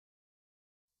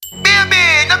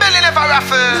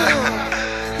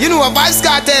You know a Vybz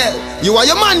Kartel. You are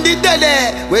your man did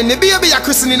there when the baby are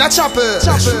christening a chapel.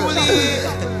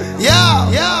 Yeah.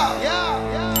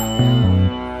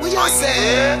 What you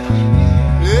say?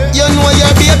 You know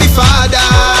your baby father,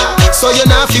 so you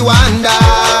not fi wonder.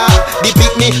 The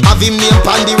pick me have him name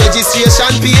on the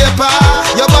registration paper.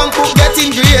 Your bank book getting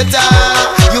greater.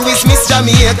 You is Miss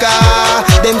Jamaica.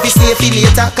 Them fi stay fi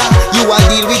later, car you a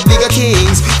deal with bigger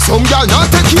things. Some girl not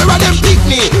take care of them pick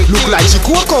me. Look like she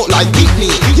cook out like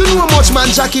Britney. You know how much man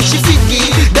jacket she fit me.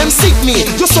 Them sick me.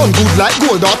 Your son good like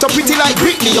gold, daughter pretty like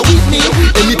Britney. You with me?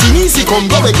 Anything easy come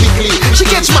go away quickly. She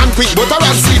catch man quick but her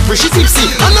hand slippery. She tipsy.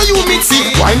 I know you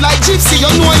mixy. Wine like gypsy.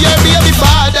 You know your baby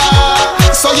father,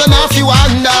 so you not fi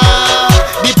wonder.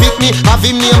 The pick me have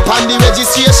him name on the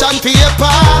registration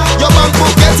paper. Your bank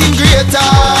book getting greater.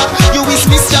 You is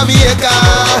Miss Jamaica.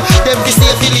 Them fi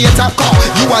stay fi later, cause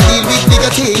you a deal with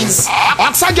bigger things.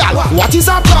 Ask a gal, what is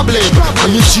her problem?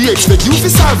 And if she expect you to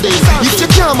solve them. If you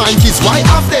can't mind kids, why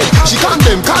have them? She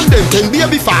condemn, ten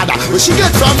baby father. Where she get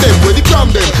from them, where the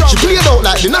from them. She played out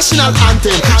like the national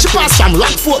anthem. She pass from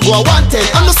Rockford, go a 110.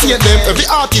 Understand them, every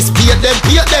artist pay them.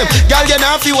 Girl, you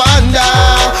not fi wonder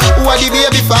who are the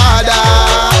baby father.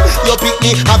 You pick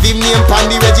me, have him name on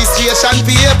the registration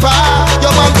paper.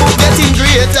 Your bank book getting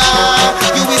greater.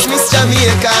 You is Miss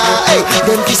Jamaica. Hey,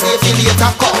 them fi stay fi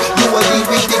later, cause you a deal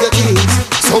with bigger things.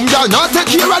 Some girl not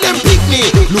take care of them pick me.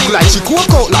 Look like she cook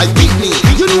out like Britney.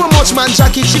 You know how much man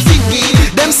jacket she fit me.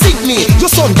 Them sick me.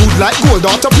 Your son good like gold,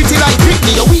 daughter pretty like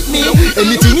Britney. You with me?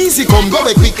 Anything easy come go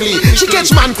away quickly. She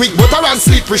catch man quick but her hand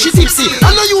slippery. She tipsy.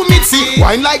 I know you mixy.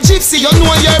 Wine like gypsy. You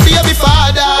know your baby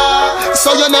father,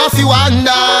 so you not fi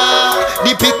wonder.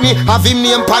 The pick me have him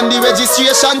name on the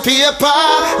registration paper.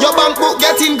 Your bank book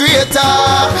getting greater.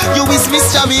 You is Miss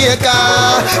Jamaica.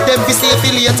 Them fi stay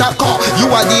fi later, cause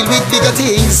you a deal with bigger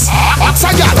things. Ask a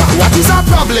gal, what is her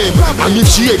problem? And if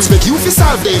she expect you to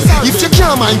solve them. If you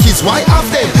can't mind kids, why have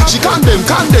them? She condemn,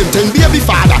 ten baby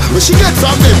father. Where she get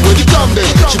from them, where the from them.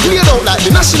 She played out like the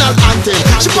national anthem.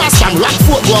 She pass from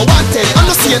Rockford, go a 110.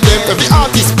 Understand them, every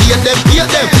artist pay them.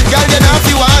 Girl, you not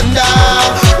fi wonder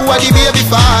who are the baby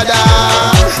father.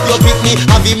 You pick me,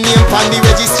 have him name on the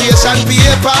registration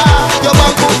paper. Your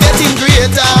bank book getting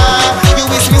greater. You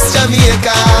is Miss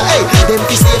Jamaica. Hey, them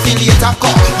fi stay fi later,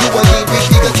 cause